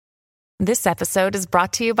This episode is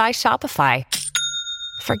brought to you by Shopify.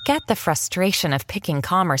 Forget the frustration of picking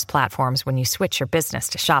commerce platforms when you switch your business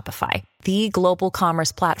to Shopify, the global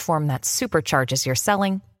commerce platform that supercharges your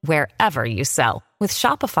selling wherever you sell. With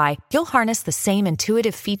Shopify, you'll harness the same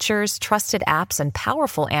intuitive features, trusted apps, and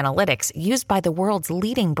powerful analytics used by the world's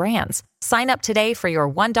leading brands. Sign up today for your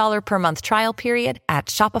 $1 per month trial period at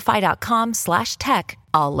shopify.com/tech,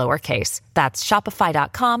 all lowercase. That's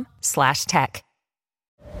shopify.com/tech.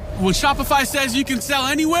 When Shopify says you can sell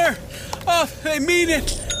anywhere, oh, they mean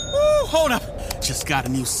it. Woo, hold up. Just got a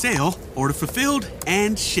new sale. Order fulfilled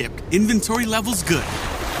and shipped. Inventory level's good.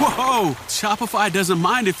 Whoa, Shopify doesn't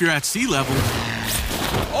mind if you're at sea level.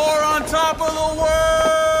 Or on top of the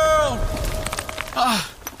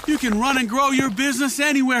world. You can run and grow your business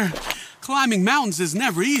anywhere. Climbing mountains is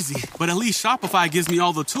never easy, but at least Shopify gives me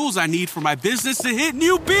all the tools I need for my business to hit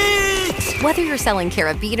new peaks. Whether you're selling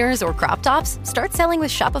carabiners or crop tops, start selling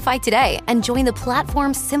with Shopify today and join the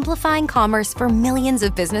platform simplifying commerce for millions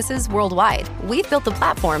of businesses worldwide. We've built the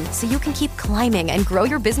platform so you can keep climbing and grow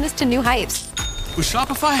your business to new heights. With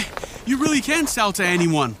Shopify, you really can sell to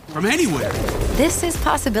anyone, from anywhere. This is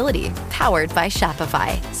Possibility, powered by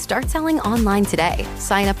Shopify. Start selling online today.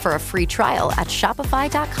 Sign up for a free trial at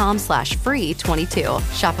shopify.com/free22.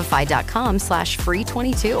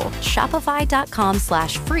 Shopify.com/free22.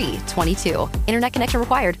 Shopify.com/free22. Internet connection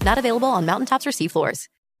required. Not available on mountaintops or seafloors.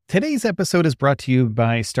 Today's episode is brought to you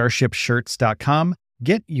by StarshipShirts.com.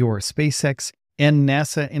 Get your SpaceX and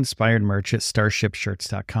NASA-inspired merch at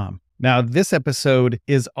StarshipShirts.com. Now, this episode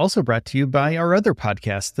is also brought to you by our other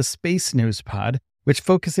podcast, the Space News Pod, which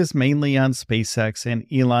focuses mainly on SpaceX and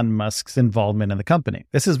Elon Musk's involvement in the company.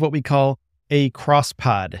 This is what we call a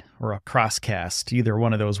cross-pod or a crosscast. Either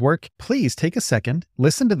one of those work. Please take a second,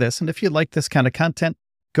 listen to this, and if you like this kind of content,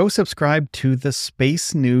 go subscribe to the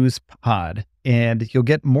Space News Pod, and you'll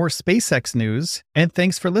get more SpaceX news. And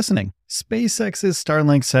thanks for listening. SpaceX's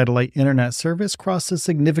Starlink satellite internet service crossed a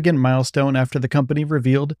significant milestone after the company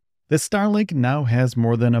revealed that Starlink now has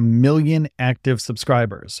more than 1 million active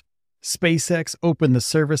subscribers. SpaceX opened the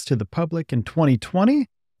service to the public in 2020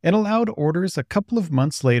 and allowed orders a couple of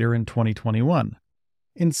months later in 2021.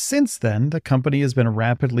 And since then, the company has been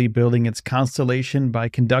rapidly building its constellation by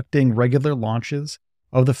conducting regular launches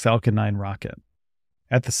of the Falcon 9 rocket.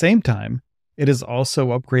 At the same time, it has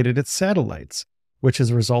also upgraded its satellites, which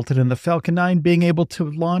has resulted in the Falcon 9 being able to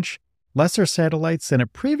launch lesser satellites than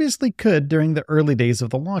it previously could during the early days of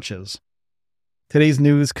the launches. Today's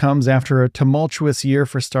news comes after a tumultuous year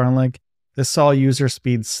for Starlink that saw user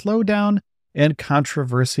speeds slow down and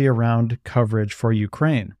controversy around coverage for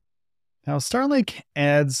Ukraine. Now, Starlink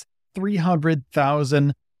adds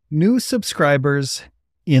 300,000 new subscribers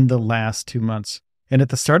in the last 2 months. And at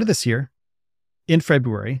the start of this year, in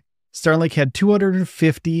February, Starlink had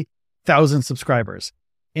 250,000 subscribers.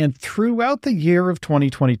 And throughout the year of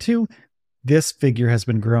 2022, this figure has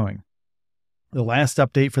been growing. The last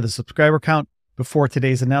update for the subscriber count before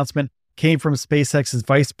today's announcement came from SpaceX's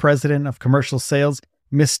Vice President of Commercial Sales,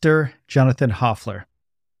 Mr. Jonathan Hoffler.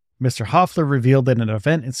 Mr. Hoffler revealed at an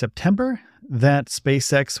event in September that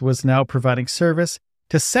SpaceX was now providing service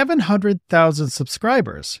to 700,000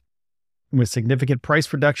 subscribers, with significant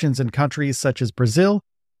price reductions in countries such as Brazil,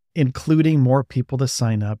 including more people to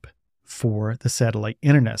sign up for the satellite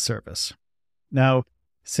internet service. Now,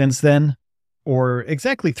 since then, or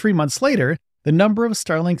exactly 3 months later, the number of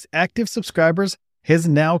Starlink's active subscribers has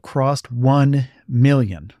now crossed 1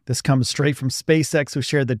 million. This comes straight from SpaceX, who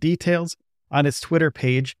shared the details on its Twitter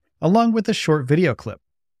page, along with a short video clip.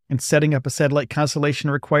 And setting up a satellite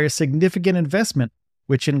constellation requires significant investment,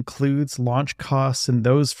 which includes launch costs and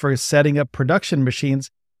those for setting up production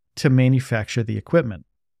machines to manufacture the equipment.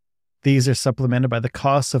 These are supplemented by the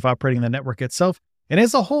costs of operating the network itself, and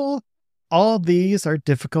as a whole, all these are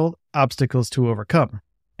difficult obstacles to overcome.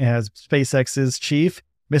 As SpaceX's chief,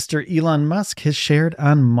 Mr. Elon Musk, has shared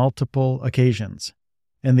on multiple occasions.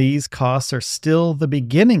 And these costs are still the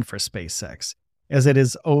beginning for SpaceX, as it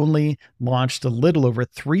has only launched a little over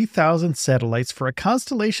 3,000 satellites for a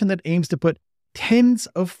constellation that aims to put tens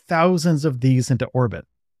of thousands of these into orbit.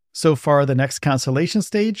 So far, the next constellation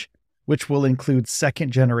stage, which will include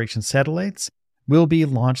second-generation satellites, will be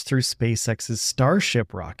launched through SpaceX's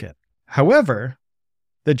Starship rocket. However,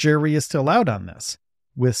 the jury is still out on this,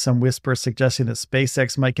 with some whispers suggesting that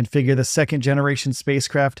SpaceX might configure the second-generation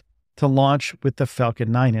spacecraft to launch with the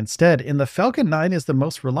Falcon 9 instead. And the Falcon 9 is the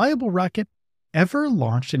most reliable rocket ever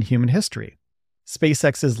launched in human history.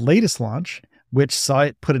 SpaceX's latest launch, which saw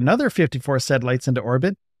it put another 54 satellites into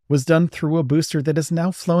orbit, was done through a booster that has now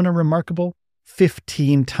flown a remarkable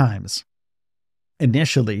 15 times.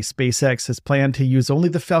 Initially, SpaceX has planned to use only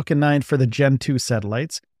the Falcon 9 for the Gen 2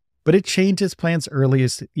 satellites, but it changed its plans earlier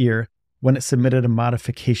this year when it submitted a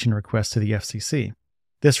modification request to the FCC.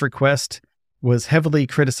 This request was heavily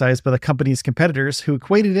criticized by the company's competitors, who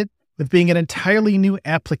equated it with being an entirely new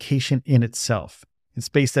application in itself. And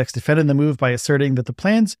SpaceX defended the move by asserting that the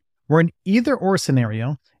plans were an either-or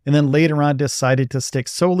scenario, and then later on decided to stick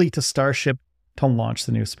solely to Starship to launch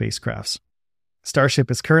the new spacecrafts. Starship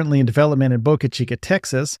is currently in development in Boca Chica,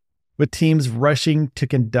 Texas, with teams rushing to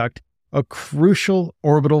conduct a crucial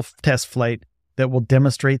orbital test flight that will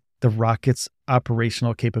demonstrate the rocket's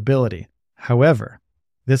operational capability. However,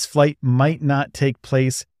 this flight might not take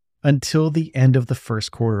place until the end of the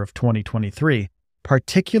first quarter of 2023,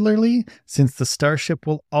 particularly since the Starship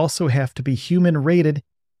will also have to be human-rated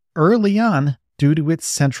early on due to its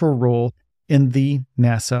central role in the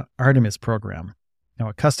NASA Artemis program. Now,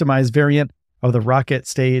 a customized variant of the rocket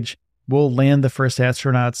stage will land the first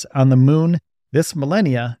astronauts on the moon this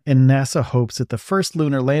millennia, and NASA hopes that the first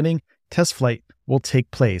lunar landing test flight will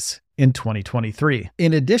take place in 2023.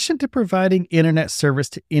 In addition to providing internet service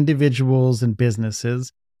to individuals and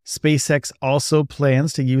businesses, SpaceX also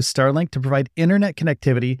plans to use Starlink to provide internet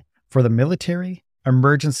connectivity for the military,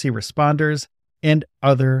 emergency responders, and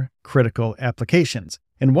other critical applications.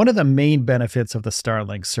 And one of the main benefits of the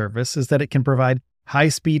Starlink service is that it can provide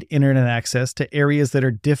high-speed internet access to areas that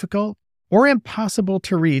are difficult or impossible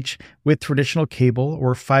to reach with traditional cable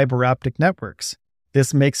or fiber optic networks.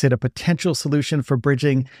 This makes it a potential solution for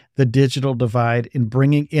bridging the digital divide in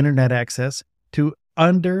bringing internet access to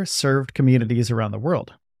underserved communities around the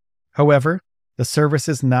world. However, the service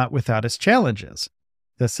is not without its challenges.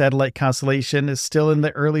 The satellite constellation is still in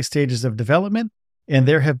the early stages of development, and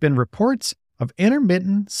there have been reports of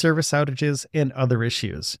intermittent service outages and other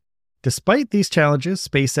issues. Despite these challenges,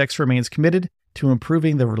 SpaceX remains committed to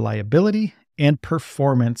improving the reliability and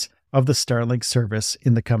performance of the Starlink service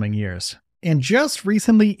in the coming years. And just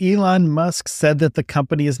recently, Elon Musk said that the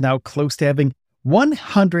company is now close to having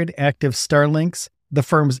 100 active Starlinks, the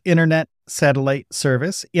firm's internet satellite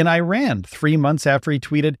service, in Iran, 3 months after he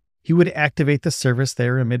tweeted he would activate the service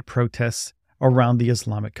there amid protests around the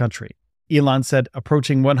Islamic country. Elon said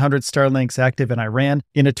approaching 100 Starlinks active in Iran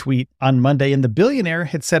in a tweet on Monday, and the billionaire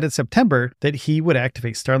had said in September that he would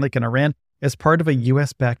activate Starlink in Iran as part of a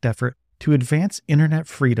U.S.-backed effort to advance internet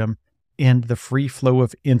freedom and the free flow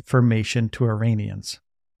of information to Iranians.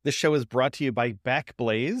 This show is brought to you by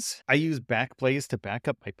Backblaze. I use Backblaze to back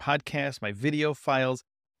up my podcast, my video files,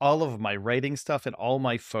 all of my writing stuff, and all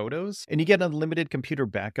my photos. And you get unlimited computer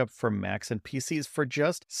backup for Macs and PCs for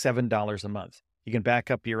just $7 a month. You can back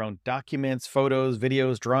up your own documents, photos,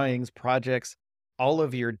 videos, drawings, projects, all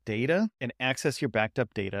of your data, and access your backed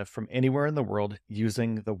up data from anywhere in the world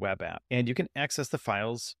using the web app. And you can access the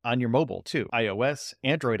files on your mobile too. iOS,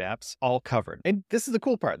 Android apps, all covered. And this is the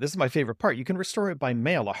cool part. This is my favorite part. You can restore it by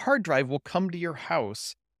mail. A hard drive will come to your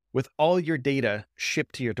house with all your data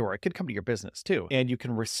shipped to your door. It could come to your business too. And you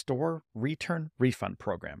can restore, return, refund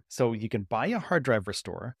program. So you can buy a hard drive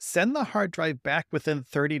restore, send the hard drive back within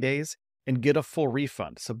 30 days, and get a full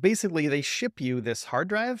refund. So basically they ship you this hard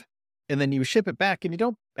drive and then you ship it back and you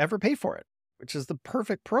don't ever pay for it, which is the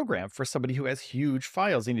perfect program for somebody who has huge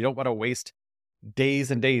files and you don't want to waste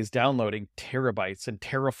days and days downloading terabytes and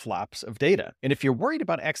teraflops of data. And if you're worried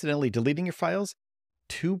about accidentally deleting your files,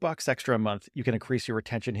 $2 extra a month, you can increase your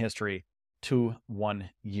retention history to 1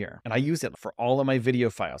 year. And I use it for all of my video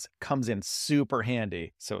files. It comes in super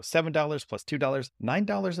handy. So $7 plus $2,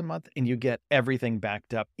 $9 a month, and you get everything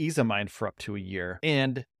backed up, ease of mind for up to a year.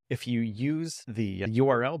 And if you use the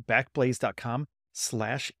URL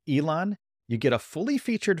backblaze.com/Elon, you get a fully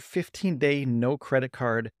featured 15-day no credit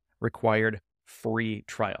card required free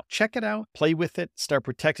trial. Check it out, play with it, start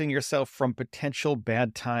protecting yourself from potential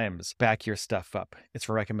bad times. Back your stuff up. It's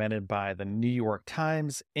recommended by the New York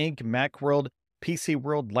Times, Inc., Macworld, PC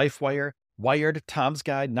World, LifeWire, Wired, Tom's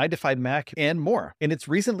Guide, 9 to 5 Mac, and more. And it's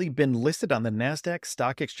recently been listed on the NASDAQ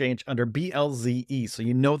Stock Exchange under BLZE, so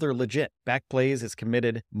you know they're legit. Backblaze is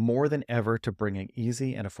committed more than ever to bringing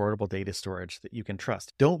easy and affordable data storage that you can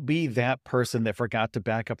trust. Don't be that person that forgot to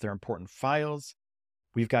back up their important files.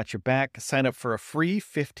 We've got your back. Sign up for a free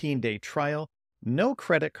 15-day trial. No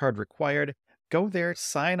credit card required. Go there,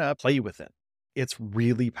 sign up, play with it. It's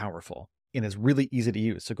really powerful and is really easy to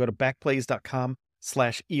use. So go to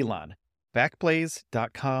backblaze.com/Elon.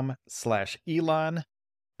 Backblaze.com/Elon.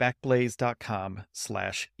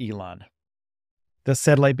 Backblaze.com/Elon. The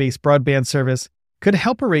satellite-based broadband service could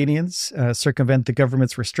help Iranians circumvent the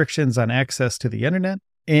government's restrictions on access to the internet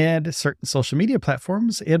and certain social media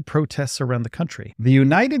platforms and protests around the country. The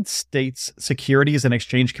United States Securities and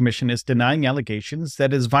Exchange Commission is denying allegations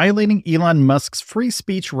that is violating Elon Musk's free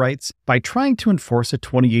speech rights by trying to enforce a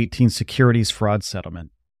 2018 securities fraud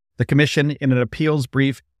settlement. The commission, in an appeals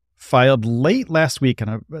brief filed late last week,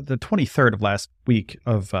 on the 23rd of last week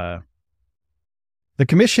of The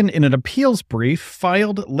commission, in an appeals brief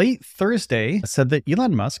filed late Thursday, said that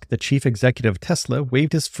Elon Musk, the chief executive of Tesla,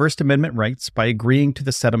 waived his First Amendment rights by agreeing to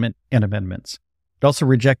the settlement and amendments. It also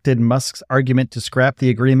rejected Musk's argument to scrap the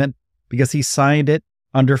agreement because he signed it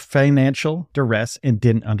under financial duress and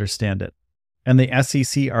didn't understand it. And the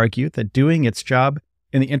SEC argued that doing its job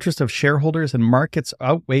in the interest of shareholders and markets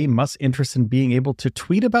outweigh Musk's interest in being able to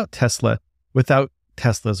tweet about Tesla without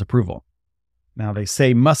Tesla's approval. Now, they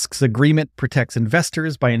say Musk's agreement protects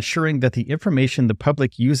investors by ensuring that the information the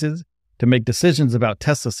public uses to make decisions about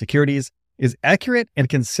Tesla securities is accurate and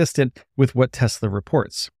consistent with what Tesla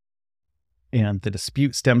reports. And the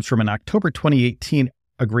dispute stems from an October 2018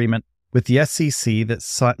 agreement with the SEC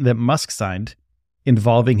that Musk signed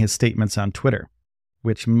involving his statements on Twitter,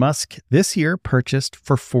 which Musk this year purchased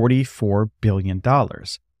for $44 billion.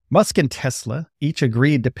 Musk and Tesla each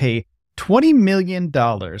agreed to pay $20 million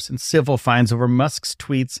in civil fines over Musk's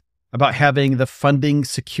tweets about having the funding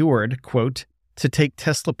secured, quote, to take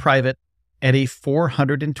Tesla private at a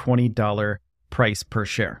 $420 price per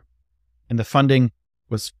share. And the funding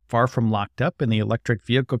was far from locked up, and the electric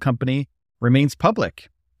vehicle company remains public.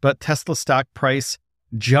 But Tesla stock price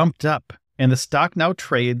jumped up, and the stock now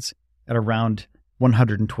trades at around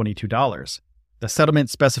 $122. The settlement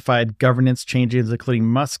specified governance changes, including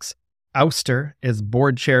Musk's ouster as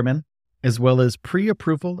board chairman, as well as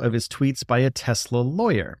pre-approval of his tweets by a Tesla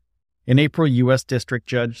lawyer. In April, U.S. District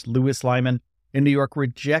Judge Louis Lyman in New York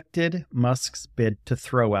rejected Musk's bid to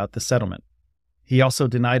throw out the settlement. He also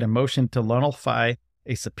denied a motion to nullify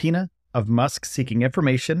a subpoena of Musk seeking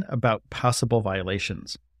information about possible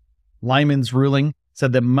violations. Lyman's ruling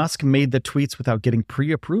said that Musk made the tweets without getting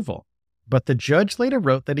pre-approval, but the judge later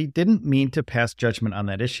wrote that he didn't mean to pass judgment on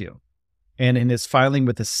that issue. And in his filing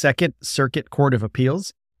with the Second Circuit Court of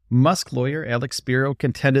Appeals, Musk lawyer Alex Spiro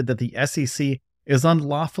contended that the SEC is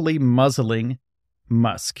unlawfully muzzling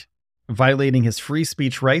Musk, violating his free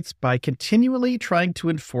speech rights by continually trying to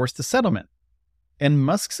enforce the settlement. And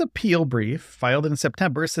Musk's appeal brief, filed in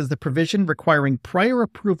September, says the provision requiring prior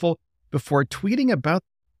approval before tweeting about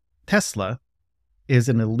Tesla is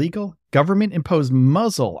an illegal government-imposed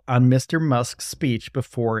muzzle on Mr. Musk's speech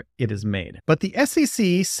before it is made. But the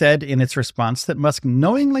SEC said in its response that Musk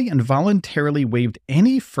knowingly and voluntarily waived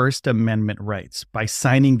any First Amendment rights by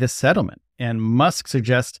signing this settlement. And Musk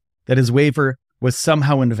suggests that his waiver was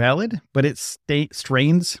somehow invalid, but it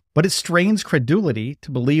strains credulity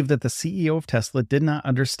to believe that the CEO of Tesla did not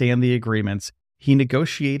understand the agreements he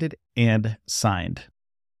negotiated and signed.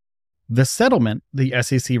 The settlement, the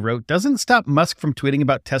SEC wrote, doesn't stop Musk from tweeting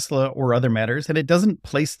about Tesla or other matters, and it doesn't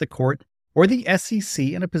place the court or the SEC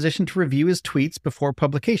in a position to review his tweets before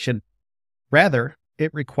publication. Rather,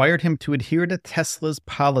 it required him to adhere to Tesla's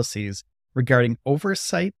policies regarding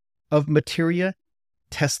oversight of material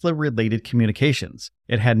Tesla-related communications.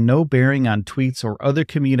 It had no bearing on tweets or other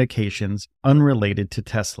communications unrelated to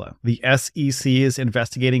Tesla. The SEC is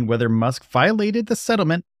investigating whether Musk violated the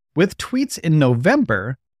settlement with tweets in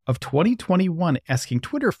November of 2021 asking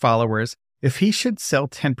Twitter followers if he should sell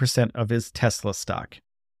 10% of his Tesla stock.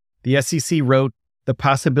 The SEC wrote, the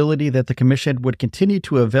possibility that the commission would continue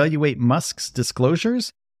to evaluate Musk's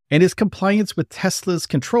disclosures and his compliance with Tesla's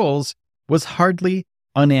controls was hardly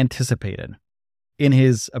unanticipated. In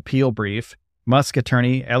his appeal brief, Musk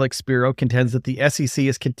attorney Alex Spiro contends that the SEC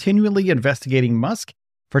is continually investigating Musk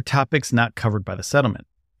for topics not covered by the settlement.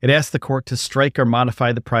 It asked the court to strike or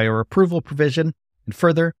modify the prior approval provision. And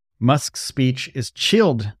further, Musk's speech is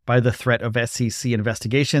chilled by the threat of SEC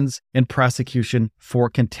investigations and prosecution for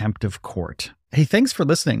contempt of court. Hey, thanks for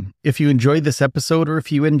listening. If you enjoyed this episode, or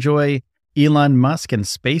if you enjoy Elon Musk and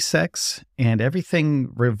SpaceX and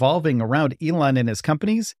everything revolving around Elon and his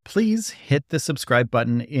companies, please hit the subscribe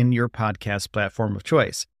button in your podcast platform of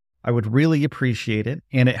choice. I would really appreciate it,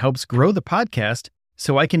 and it helps grow the podcast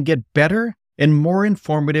so I can get better and more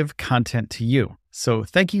informative content to you. So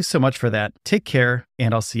thank you so much for that. Take care,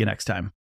 and I'll see you next time.